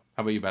check it out.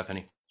 How about you,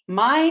 Bethany?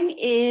 Mine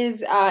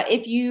is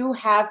if you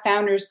have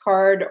Founders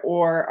Card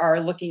or are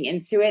looking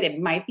into it, it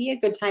might be a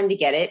good time to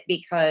get it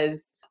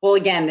because, well,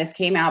 again, this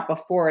came out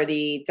before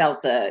the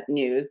Delta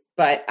news,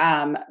 but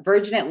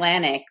Virgin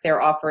Atlantic,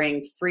 they're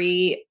offering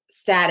free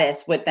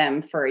status with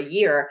them for a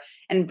year.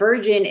 And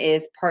Virgin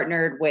is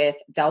partnered with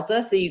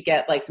Delta, so you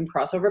get like some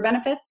crossover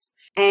benefits.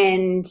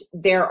 And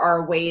there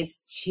are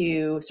ways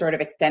to sort of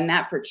extend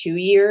that for 2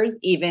 years,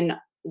 even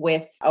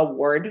with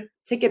award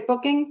ticket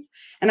bookings.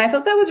 And I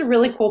thought that was a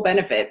really cool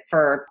benefit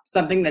for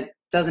something that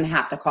doesn't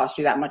have to cost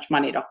you that much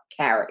money to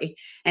carry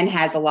and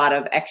has a lot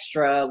of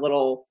extra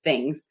little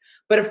things.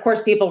 But of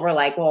course, people were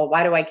like, well,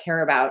 why do I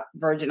care about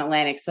Virgin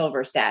Atlantic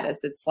Silver status?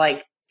 It's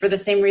like for the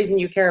same reason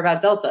you care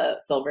about Delta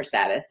Silver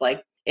status.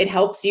 Like it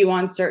helps you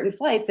on certain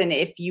flights. And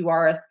if you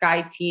are a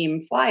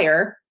SkyTeam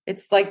flyer,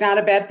 it's like not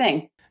a bad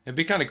thing. It'd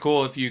be kind of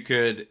cool if you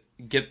could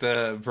get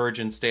the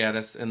Virgin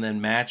status and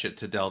then match it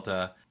to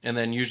Delta. And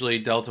then usually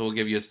Delta will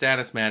give you a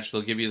status match.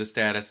 They'll give you the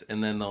status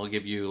and then they'll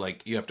give you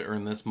like, you have to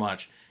earn this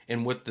much.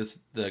 And with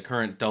the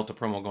current Delta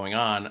promo going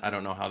on, I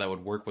don't know how that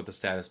would work with the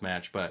status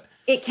match, but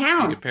it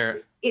counts. You could pair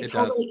it. It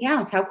totally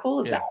counts. How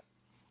cool is that?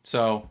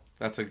 So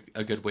that's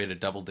a good way to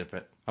double dip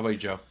it. How about you,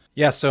 Joe?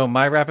 Yeah, so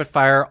my rapid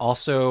fire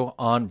also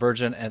on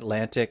Virgin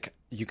Atlantic.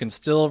 You can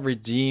still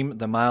redeem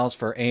the miles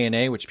for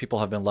ANA, which people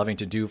have been loving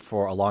to do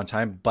for a long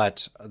time.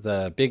 But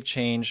the big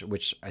change,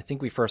 which I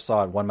think we first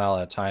saw at 1 mile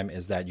at a time,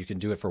 is that you can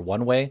do it for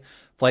one-way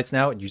flights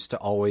now. It used to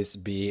always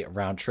be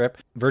round trip.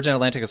 Virgin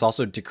Atlantic has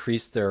also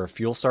decreased their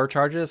fuel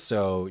surcharges,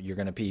 so you're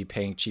going to be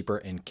paying cheaper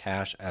in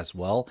cash as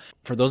well.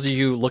 For those of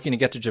you looking to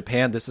get to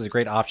Japan, this is a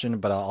great option,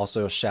 but I'll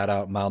also shout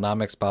out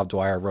Milenomics. Bob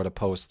Dwyer wrote a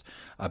post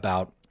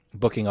about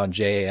booking on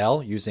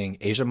JAL using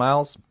Asia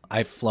Miles.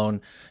 I've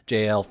flown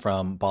JAL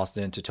from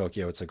Boston to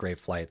Tokyo. It's a great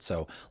flight.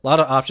 So a lot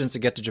of options to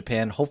get to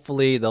Japan.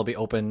 Hopefully they'll be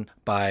open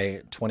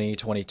by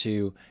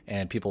 2022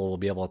 and people will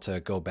be able to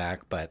go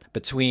back. But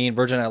between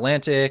Virgin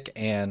Atlantic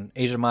and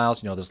Asia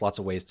Miles, there's lots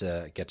of ways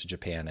to get to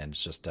Japan, and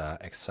it's just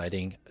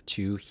exciting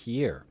to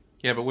hear.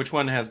 Yeah, but which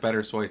one has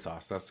better soy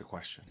sauce? That's the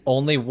question.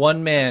 Only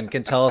one man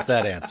can tell us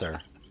that answer.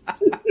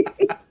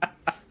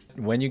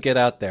 When you get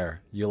out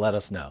there, you let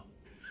us know.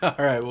 All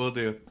right, we'll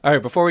do. All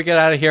right, before we get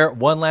out of here,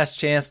 one last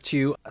chance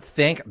to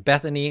thank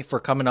Bethany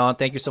for coming on.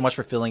 Thank you so much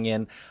for filling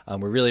in.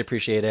 We really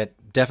appreciate it.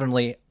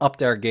 Definitely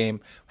upped our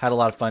game. Had a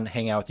lot of fun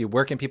hanging out with you.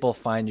 Where can people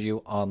find you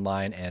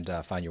online and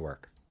find your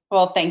work?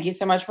 Well, thank you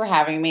so much for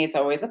having me. It's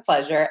always a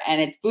pleasure. And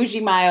it's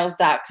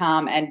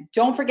bougiemiles.com. And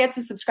don't forget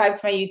to subscribe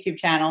to my YouTube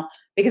channel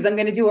because I'm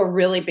going to do a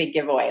really big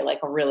giveaway,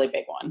 like a really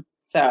big one.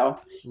 So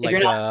if like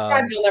you're not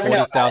subscribed, you'll never know.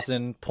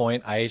 40,000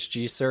 point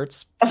IHG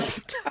certs,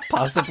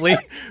 possibly.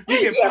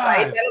 You get five.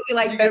 Right? That'll be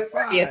like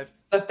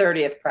the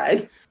 30th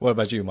prize. What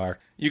about you,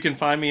 Mark? You can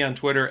find me on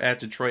Twitter at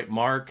Detroit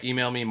Mark.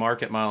 Email me,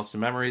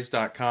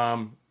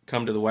 mark@milestomemories.com.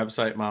 Come to the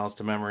website, Miles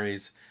to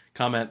Memories.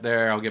 Comment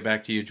there. I'll get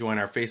back to you. Join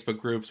our Facebook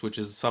groups, which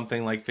is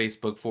something like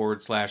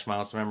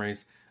Facebook.com/Miles to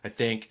Memories. I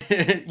think,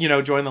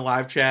 join the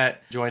live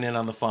chat, join in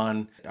on the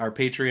fun. Our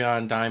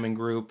Patreon Diamond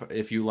group,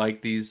 if you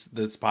like this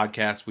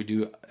podcast, we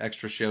do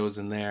extra shows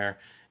in there.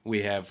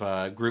 We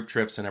have group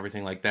trips and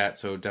everything like that,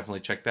 so definitely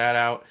check that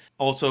out.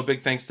 Also,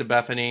 big thanks to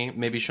Bethany.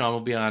 Maybe Sean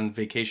will be on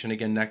vacation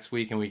again next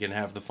week and we can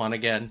have the fun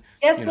again.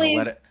 Yes,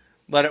 please.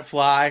 Let it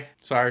fly.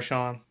 Sorry,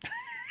 Sean.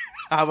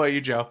 How about you,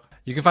 Joe?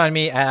 You can find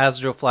me at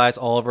AsJoeFlies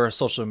all over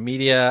social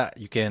media.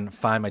 You can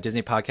find my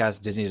Disney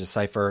podcast,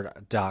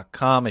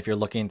 DisneyDeciphered.com. If you're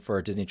looking for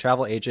a Disney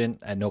travel agent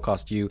at no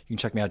cost to you, you can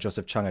check me out,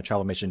 Joseph Chung at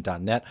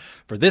TravelMation.net.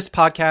 For this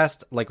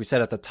podcast, like we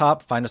said at the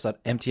top, find us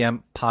at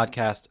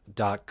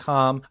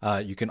MTMPodcast.com.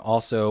 You can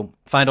also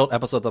find old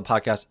episodes of the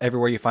podcast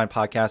everywhere you find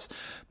podcasts.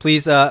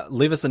 Please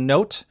leave us a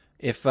note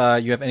if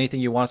you have anything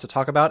you want us to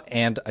talk about.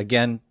 And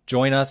again,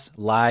 join us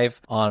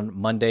live on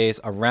Mondays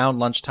around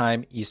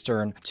lunchtime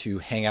Eastern to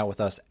hang out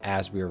with us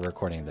as we are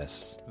recording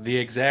this. The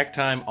exact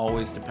time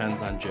always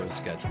depends on Joe's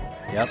schedule.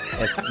 Yep,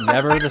 it's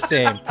never the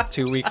same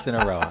 2 weeks in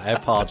a row. I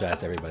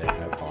apologize, everybody.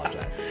 I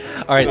apologize.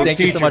 All right, thank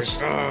you so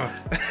much.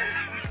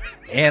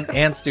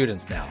 And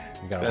students now.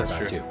 We got to work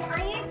on too. Are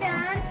you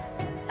done?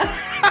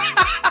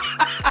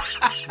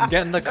 I'm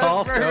getting the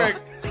call, so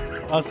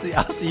I'll see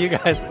you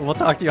guys. We'll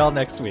talk to you all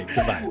next week.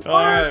 Goodbye. All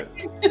right.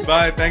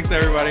 Bye. Thanks,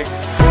 everybody.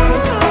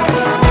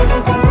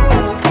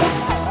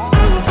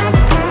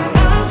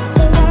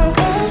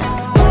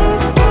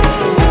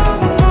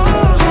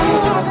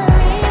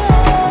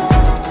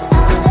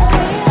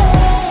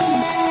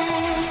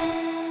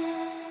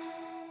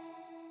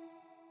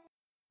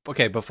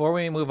 Okay, before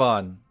we move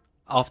on,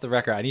 off the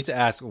record, I need to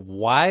ask,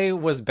 why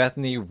was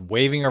Bethany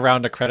waving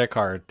around a credit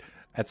card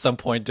at some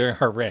point during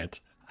her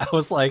rant? I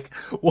was like,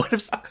 what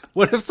if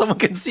someone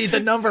can see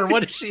the number?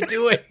 What is she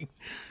doing?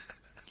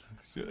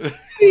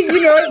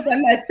 I've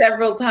done that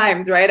several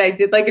times, right? I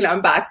did like an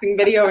unboxing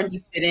video and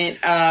just didn't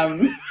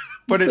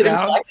put it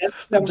down.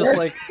 I'm just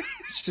like,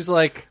 because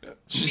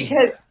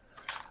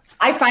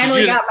I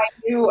finally got my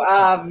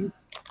new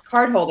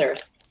card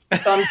holders.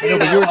 So I'm No,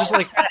 but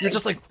you're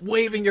just like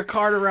waving your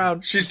card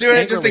around. She's doing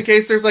it just in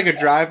case there's like a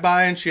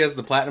drive-by and she has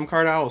the platinum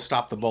card out. Will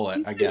stop the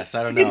bullet, I guess.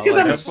 I don't know. Because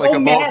Like, I'm it's so like a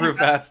mad bulletproof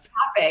about vest. this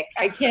topic.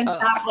 I can't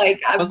stop.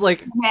 Like I was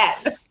like,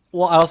 mad.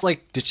 well, I was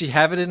like, did she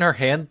have it in her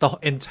hand the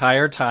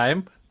entire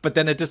time? But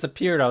then it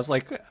disappeared. I was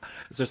like,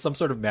 is there some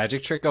sort of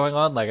magic trick going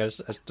on? Like, I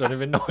just don't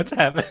even know what's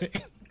happening.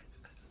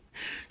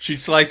 She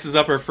slices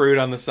up her fruit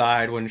on the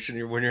side when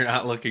you're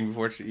not looking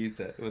before she eats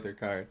it with her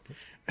card.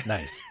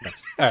 Nice.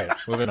 All right,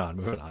 moving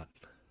on.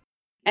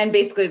 And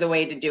basically, the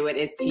way to do it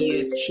is to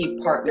use cheap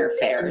partner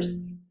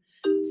fares.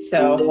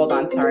 So hold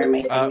on, sorry,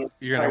 my thing is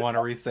You're gonna want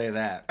to re-say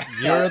that.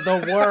 You're the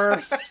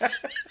worst.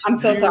 I'm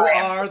so sorry.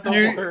 You are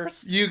the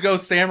worst. You go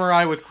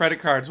samurai with credit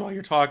cards while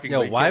you're talking.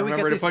 Yo, Like, why you we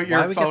remember get to these- put your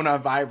why we get- phone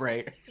on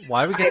vibrate?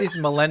 Why we get these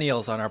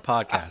millennials on our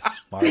podcast,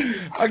 Mark?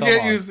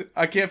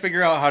 I can't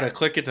figure out how to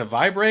click it to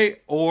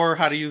vibrate or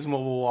how to use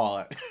mobile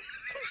wallet.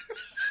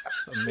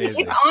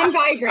 Amazing. It's on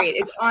vibrate.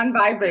 It's on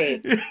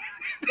vibrate.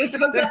 It's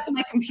hooked up to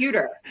my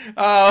computer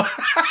Oh,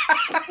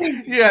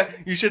 yeah.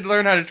 You should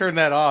learn how to turn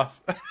that off.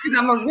 because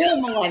I'm a real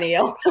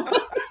millennial.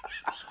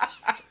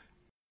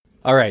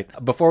 All right,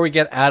 before we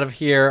get out of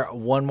here,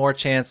 one more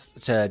chance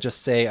to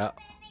just say. All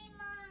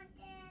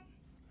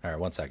right,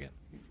 1 second.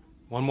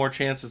 One more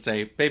chance to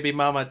say, "Baby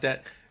mama,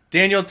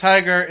 Daniel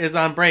Tiger is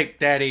on break,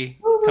 Daddy.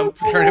 Come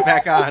turn it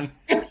back on."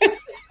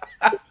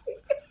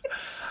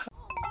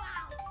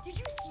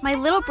 My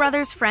little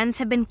brother's friends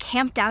have been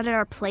camped out at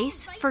our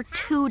place for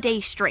 2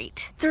 days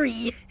straight.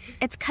 3.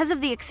 It's because of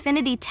the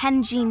Xfinity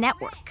 10G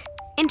network.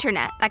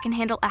 Internet that can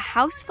handle a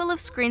house full of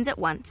screens at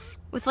once,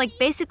 with like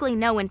basically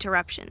no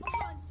interruptions.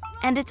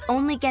 And it's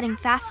only getting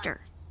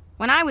faster.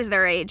 When I was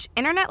their age,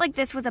 internet like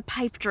this was a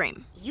pipe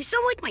dream. You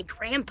sound like my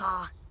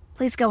grandpa.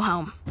 Please go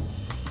home.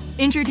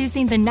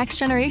 Introducing the next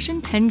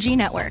generation 10G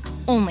network,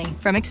 only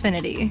from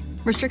Xfinity.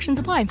 Restrictions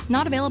apply,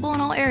 not available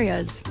in all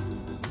areas.